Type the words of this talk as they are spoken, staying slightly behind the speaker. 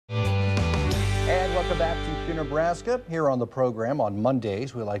Welcome back to Nebraska. Here on the program on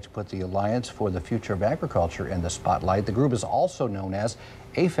Mondays, we like to put the Alliance for the Future of Agriculture in the spotlight. The group is also known as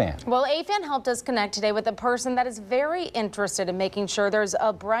AFAN. Well, AFAN helped us connect today with a person that is very interested in making sure there's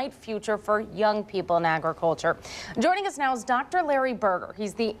a bright future for young people in agriculture. Joining us now is Dr. Larry Berger.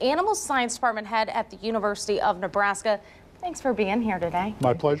 He's the Animal Science Department head at the University of Nebraska. Thanks for being here today.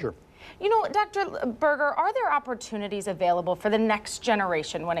 My pleasure. You know, Dr. Berger, are there opportunities available for the next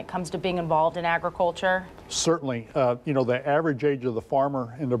generation when it comes to being involved in agriculture? Certainly. You know, the average age of the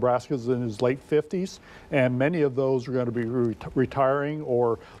farmer in Nebraska is in his late 50s, and many of those are going to be retiring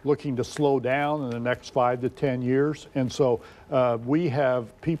or looking to slow down in the next 5 to 10 years. And so we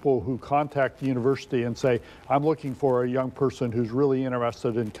have people who contact the university and say, I'm looking for a young person who's really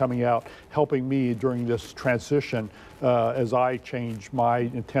interested in coming out, helping me during this transition as I change my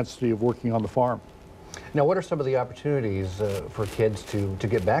intensity of working on the farm. Now, what are some of the opportunities for kids to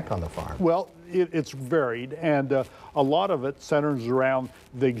get back on the farm? Well, it's varied, and a lot of it centers around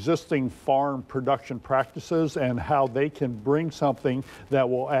the existing farm production practices and how they can bring something that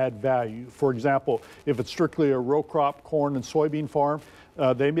will add value. For example, if it's strictly a row crop corn and soybean farm,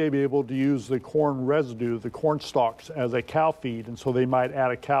 they may be able to use the corn residue, the corn stalks, as a cow feed, and so they might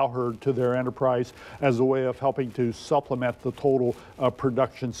add a cow herd to their enterprise as a way of helping to supplement the total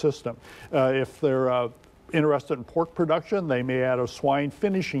production system. If they're interested in pork production, they may add a swine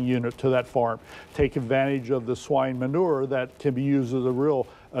finishing unit to that farm, take advantage of the swine manure that can be used as a real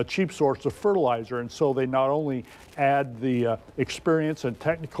cheap source of fertilizer. And so they not only add the experience and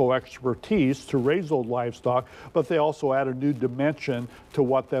technical expertise to raise those livestock, but they also add a new dimension to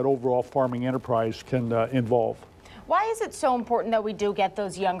what that overall farming enterprise can involve. Why is it so important that we do get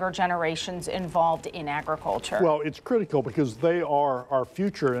those younger generations involved in agriculture? Well, it's critical because they are our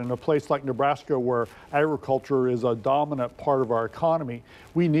future. In a place like Nebraska where agriculture is a dominant part of our economy,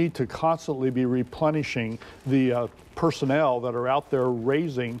 we need to constantly be replenishing the personnel that are out there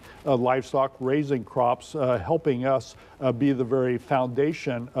raising livestock, raising crops, helping us be the very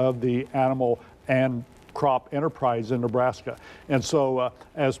foundation of the animal and crop enterprise in Nebraska. And so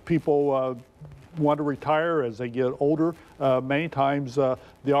as people want to retire, as they get older, many times the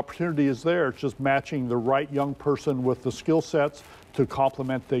opportunity is there. It's just matching the right young person with the skill sets to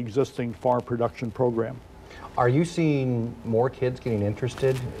complement the existing farm production program. Are you seeing more kids getting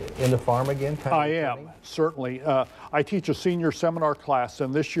interested in the farm again? I am, certainly. I teach a senior seminar class,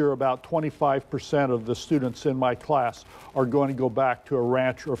 and this year about 25% of the students in my class are going to go back to a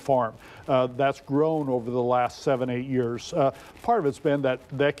ranch or farm. That's grown over the last 7-8 years. Part of it's been that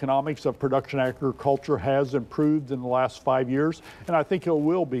the economics of production agriculture has improved in the last 5 years, and I think it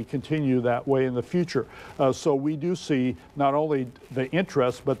will continue that way in the future. So we do see not only the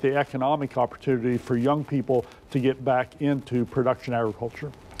interest, but the economic opportunity for young people to get back into production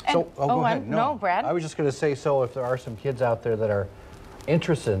agriculture. So, go ahead. No, Brad. I was just going to say, so if there are some kids out there that are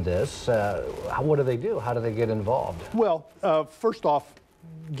interested in this, what do they do? How do they get involved? Well, first off,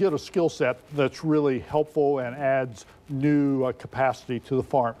 get a skill set that's really helpful and adds new capacity to the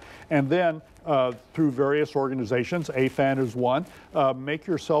farm. And then through various organizations, AFAN is one, make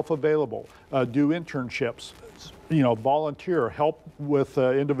yourself available, do internships, you know, volunteer, help with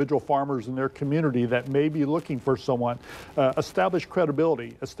individual farmers in their community that may be looking for someone. Establish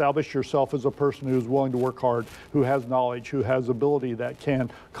credibility, establish yourself as a person who's willing to work hard, who has knowledge, who has ability that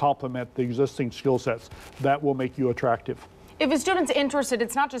can complement the existing skill sets. That will make you attractive. If a student's interested,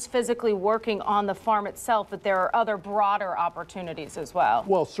 it's not just physically working on the farm itself, but there are other broader opportunities as well.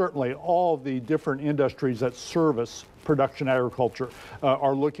 Well, certainly all the different industries that service production agriculture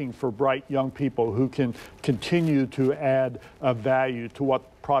are looking for bright young people who can continue to add value to what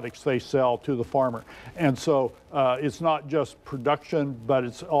products they sell to the farmer. And so it's not just production, but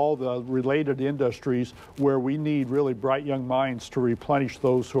it's all the related industries where we need really bright young minds to replenish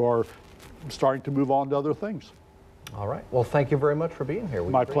those who are starting to move on to other things. All right. Well, thank you very much for being here.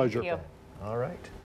 My pleasure. All right.